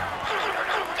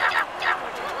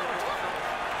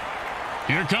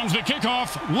 Here comes the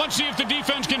kickoff. Let's see if the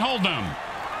defense can hold them.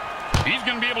 He's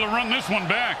going to be able to run this one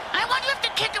back. I wonder if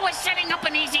the kicker was setting up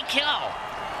an easy kill.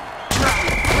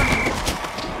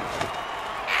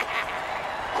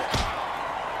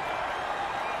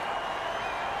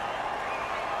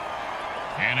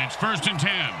 And it's 1st and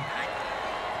 10.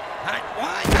 Hot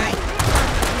one, hot.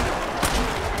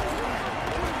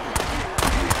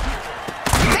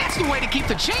 That's the way to keep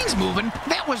the chains moving.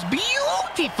 That was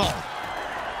beautiful.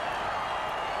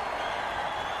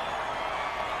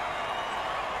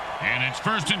 And it's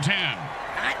 1st and 10.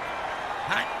 Hot,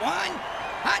 hot one,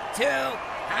 hot two,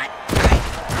 hot, hot.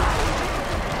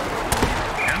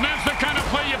 And that's the kind of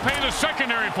play you pay the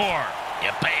secondary for.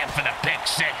 You pay him for the pick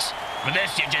six. For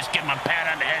this, you just give them a pat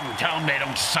on the head and tell them they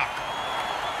don't suck.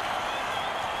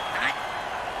 Hot,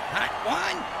 hot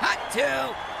one, hot two,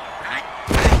 hot,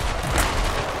 hot.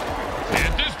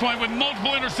 At this point, with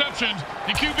multiple interceptions,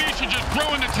 the QB should just throw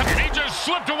in the and he just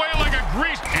slipped away like a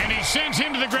grease, and he sends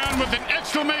him to the ground with an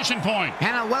exclamation point.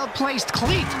 And a well-placed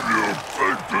cleat.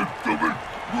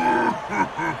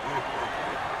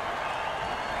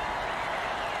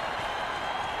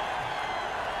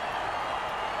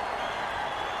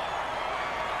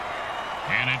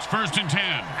 And it's 1st and 10.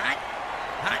 Hot,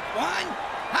 hot one,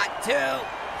 hot two,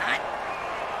 hot,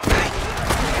 hot.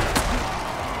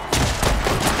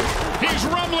 He's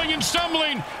rumbling and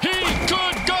stumbling. He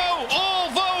could go all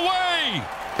the way.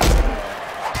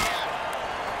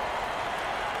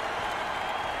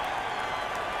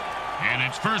 And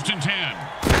it's 1st and 10.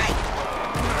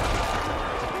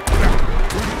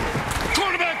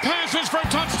 Quarterback passes for a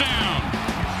touchdown.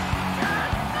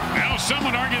 Now, some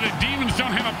would argue that demons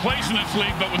don't have a place in this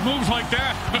league, but with moves like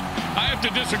that, I have to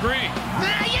disagree.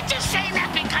 You're just saying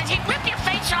that because he'd rip your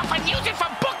face off and use it for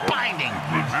bookbinding.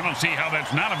 I don't see how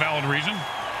that's not a valid reason.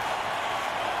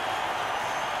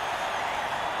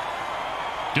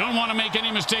 Don't want to make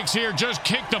any mistakes here. Just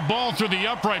kick the ball through the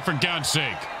upright, for God's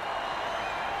sake.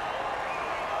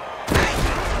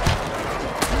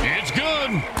 It's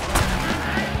good.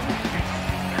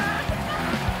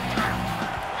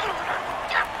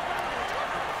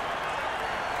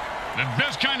 The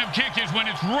best kind of kick is when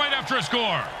it's right after a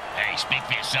score. Hey, speak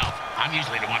for yourself. I'm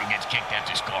usually the one who gets kicked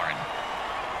after scoring.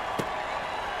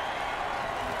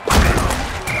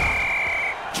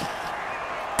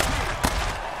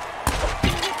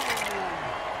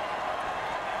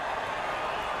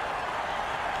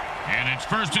 And it's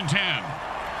 1st and 10.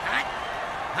 Hot.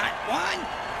 Hot 1.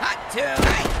 Hot 2.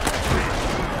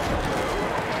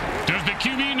 Does the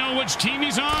QB know which team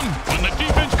he's on? When the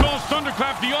defense calls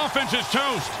thunderclap, the offense is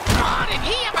toast. Oh, did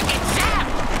he ever get zapped?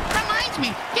 Reminds me,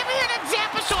 you ever hear that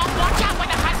Zappa song, Watch Out When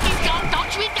the Huskies Go,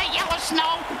 Don't You Eat That Yellow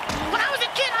Snow? When I was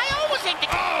a kid, I always ate the...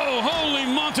 Oh, holy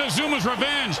Montezuma's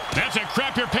revenge. That's a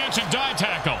crap your pants and die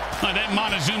tackle. That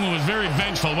Montezuma was very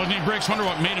vengeful, wasn't he, Bricks? Wonder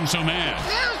what made him so mad.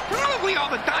 Yeah, it was probably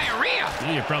all the diarrhea.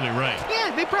 Yeah, you're probably right.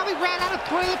 Yeah, they probably ran out of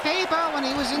toilet paper when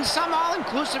he was in some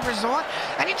all-inclusive resort,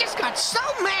 and he just got so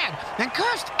mad and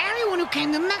cursed everyone who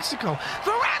came to Mexico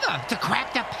forever to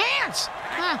crap their pants.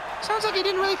 Sounds like he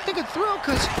didn't really think it through,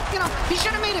 because, you know, he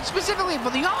should have made it specifically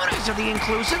for the owners of the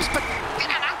inclusives, but, you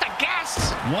know, not the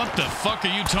guests. What the fuck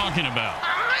are you talking about?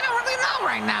 I don't really know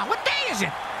right now. What day is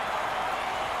it?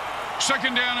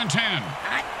 2nd down and 10.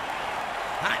 Hot.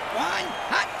 Hot 1.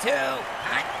 Hot 2.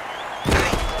 Hot.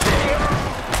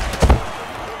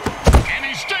 And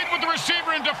he stayed with the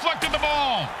receiver and deflected the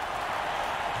ball.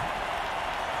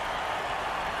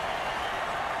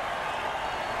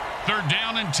 Third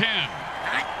down and 10.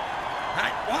 Hot.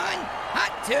 Hot 1.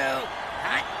 Hot 2.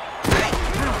 Hot.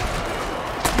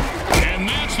 And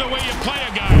that's the way you play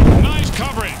a guy. Nice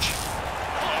coverage.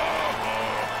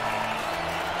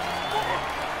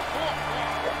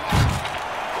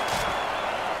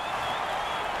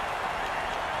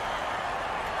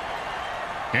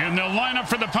 And they'll line up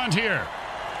for the punt here.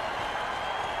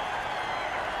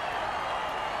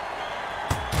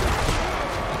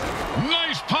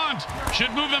 Nice punt.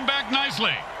 Should move them back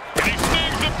nicely. And he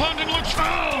snags the punt and looks...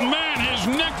 Oh, man, his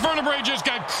neck vertebrae just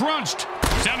got crunched.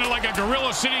 Sounded like a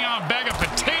gorilla sitting on a bag of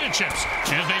potato chips.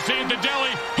 As they say at the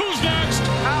deli, who's next?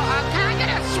 Can I get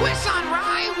a Swiss on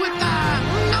rye with,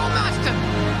 no mustard?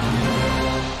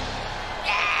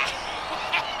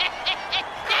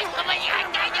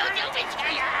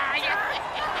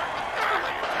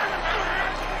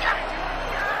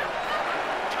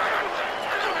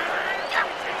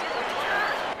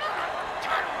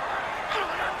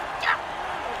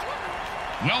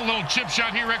 Well, little chip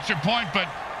shot here, extra point, but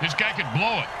this guy could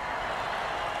blow it.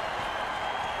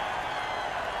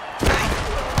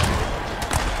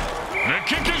 The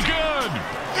kick is good.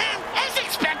 As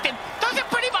expected, those are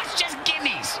pretty much just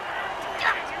gimmies.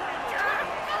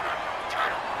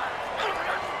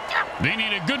 They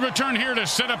need a good return here to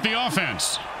set up the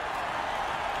offense.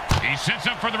 He sets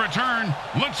up for the return.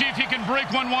 Let's see if he can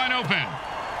break one wide open.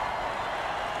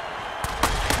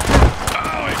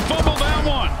 Oh, he fumbled that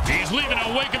one. He's leaving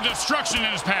a wake of destruction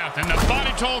in his path, and the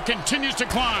body toll continues to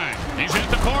climb. He's hit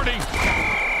the 40.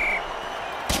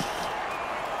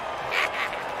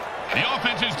 The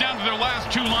offense is down to their last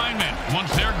 2 linemen.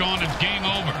 Once they're gone, it's game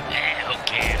over. Yeah, who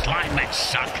cares? Linemen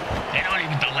suck. They don't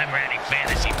even deliver any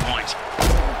fantasy points.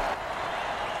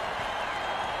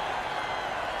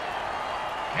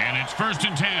 And it's 1st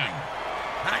and 10.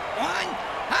 Hot 1.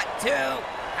 Hot 2.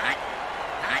 Hot.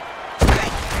 Hot.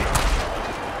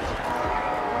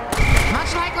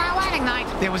 Much like my wedding night,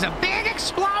 there was a big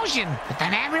explosion, but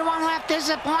then everyone left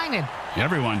disappointed.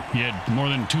 Everyone? You had more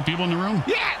than 2 people in the room?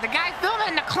 Yeah, the guy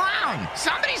filming the clown.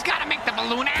 Somebody's got to make the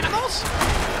balloon animals.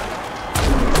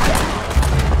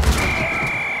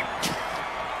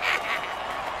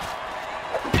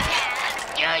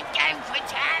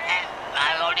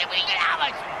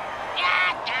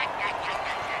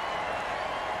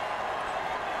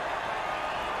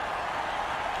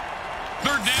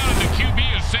 Third down, and the QB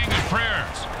is saying his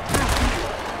prayers.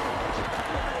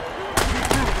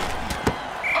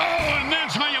 Oh, and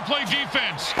that's how you play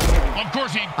defense. Of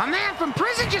course, A man from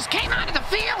prison just came out of the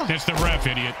field. It's the ref,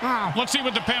 idiot. Oh. Let's see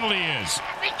what the penalty is.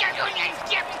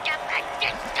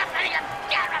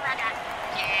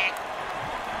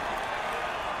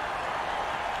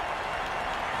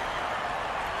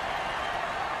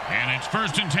 And it's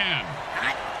 1st and 10.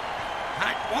 Hot.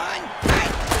 Hot 1.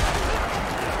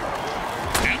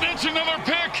 And that's another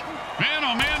pick. Man,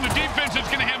 oh man, the defense is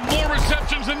going to have more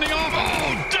receptions than the offense.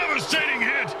 Oh, devastating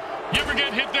hit. You ever get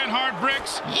hit that hard,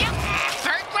 Bricks? Yep,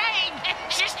 3rd grade.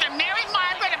 Sister Mary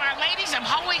Margaret of Our Ladies of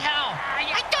Holy Hell.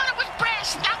 I thought it was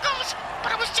brass knuckles, but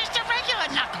it was just a regular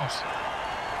knuckles.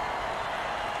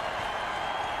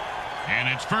 And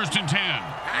it's 1st and 10.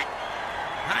 Hot.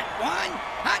 Hot 1.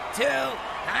 Hot 2.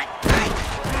 Hot.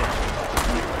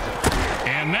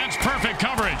 And that's perfect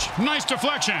coverage. Nice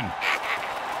deflection.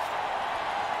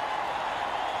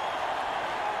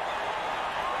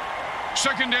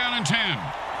 Second down and 10.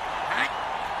 Hot.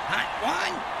 Hot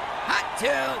 1. Hot 2.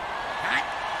 Hot.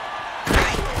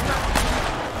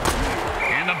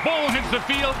 And the ball hits the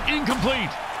field incomplete.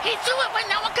 He threw it when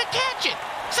no one could catch it.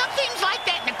 Some things like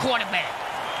that in the quarterback.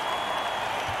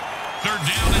 Third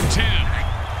down and 10.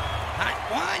 Hot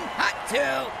 1. Hot 2.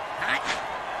 Hot.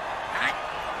 Hot.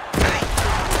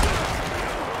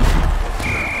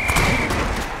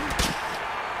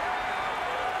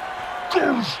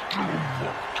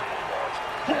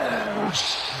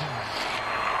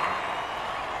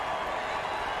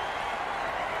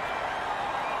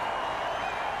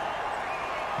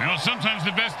 You know, sometimes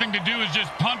the best thing to do is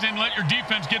just punt and let your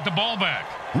defense get the ball back.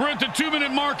 We're at the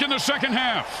 2-minute mark in the second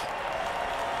half.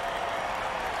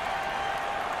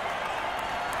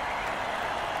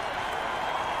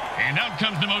 And out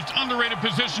comes the most underrated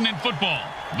position in football,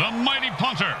 the mighty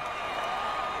punter.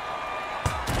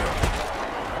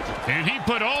 And he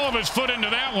put all of his foot into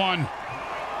that one.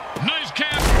 Nice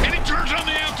catch, and he turns on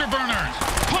the afterburners.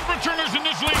 Punt returners in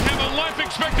this league have a life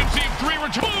expectancy of 3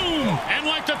 returns. Boom! And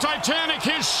like the Titanic,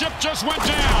 his ship just went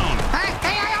down.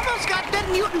 Hey, I almost got dead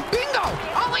mutant bingo.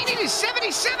 All I need is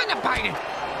 77 to bite it.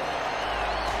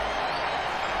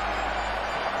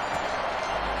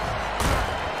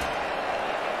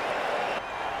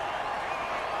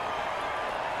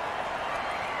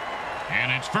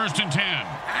 And it's first and 10.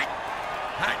 Hot.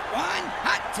 Hot 1.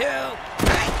 Hot 2.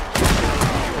 Hot.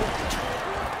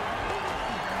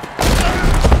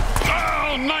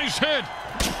 Oh, nice hit.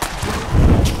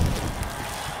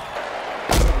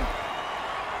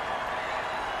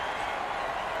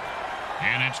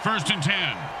 And it's first and 10.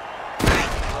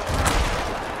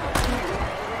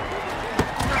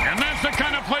 And that's the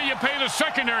kind of play you pay the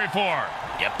secondary for.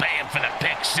 You pay him for the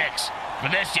pick 6. For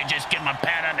this, you just give them a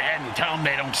pat on the head and tell them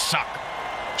they don't suck.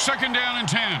 Second down and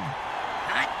 10.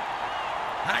 Hot.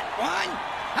 Hot 1.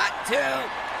 Hot 2.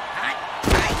 Hot.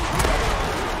 Hot.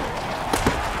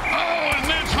 Oh, and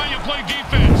that's how you play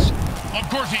defense. Of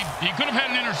course, he could have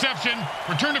had an interception,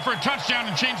 returned it for a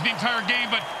touchdown, and changed the entire game,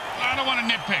 but I don't want to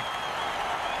nitpick.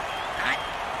 Hot.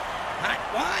 Hot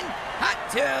 1. Hot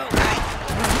 2. Hot.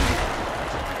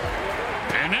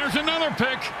 And there's another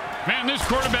pick. Man, this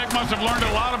quarterback must have learned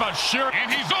a lot about sheer. And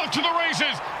he's off to the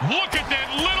races. Look at that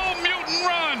little mutant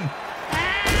run.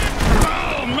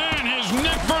 Oh, man, his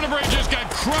neck vertebrae just got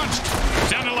crunched.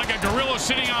 Sounded like a gorilla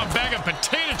sitting on a bag of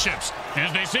potato chips.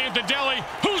 As they say at the deli,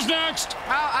 who's next?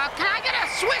 Can I get a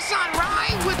Swiss on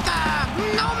rye with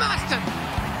no mustard?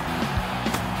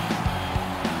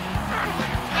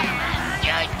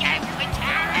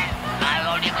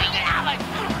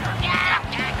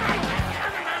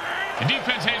 The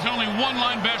defense has only one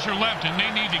linebacker left, and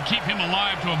they need to keep him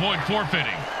alive to avoid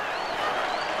forfeiting.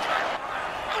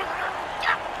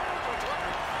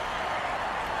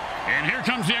 And here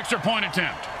comes the extra point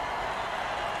attempt.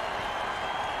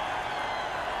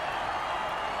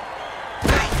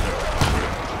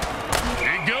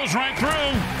 It goes right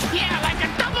through. Yeah, like a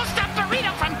double-stuffed burrito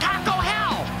from Taco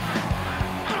Hell.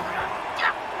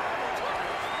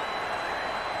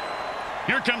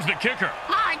 Here comes the kicker.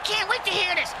 Oh, I can't wait to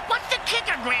hear this. What's the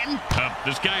kicker, Grim?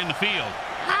 This guy in the field.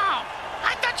 Oh,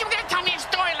 I thought you were going to tell me a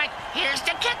story like, here's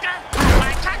the kicker.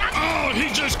 Oh, he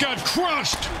just got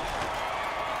crushed.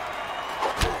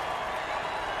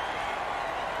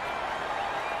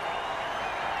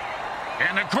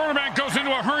 And the quarterback goes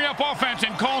into a hurry-up offense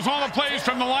and calls all the plays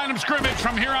from the line of scrimmage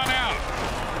from here on out.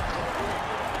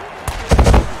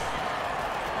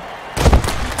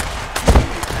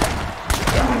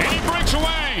 And he breaks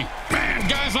away. Man,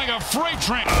 guys like a freight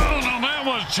train. Oh, no, that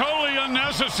was totally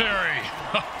unnecessary.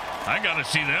 I got to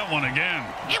see that one again.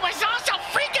 It was also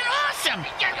freaking awesome.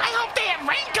 I hope they have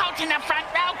raincoats in the front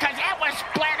row because that was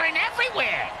splattering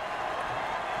everywhere.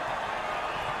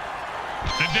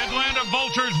 The Deatlanta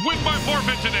Vultures win by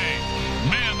forfeit today.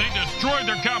 Man, they destroyed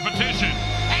their competition.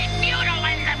 They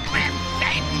mutilated them, Grim.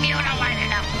 They mutilated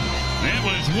them. It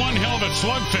was one hell of a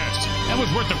slugfest. That was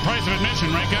worth the price of admission,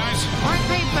 right, guys? When I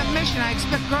pay for admission, I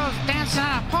expect girls dancing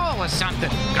on a pole or something.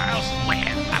 Girls, win.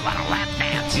 I want a lap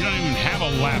dance. You don't even have a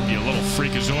lap, you little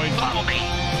freakazoid. Follow me.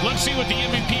 Let's see what the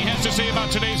MVP has to say about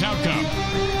today's outcome.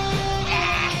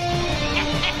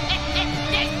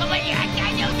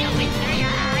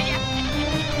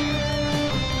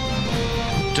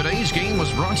 Today's game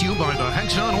was brought to you by the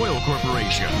Hexon Oil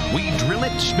Corporation. We drill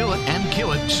it, spill it, and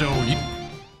kill it, so you...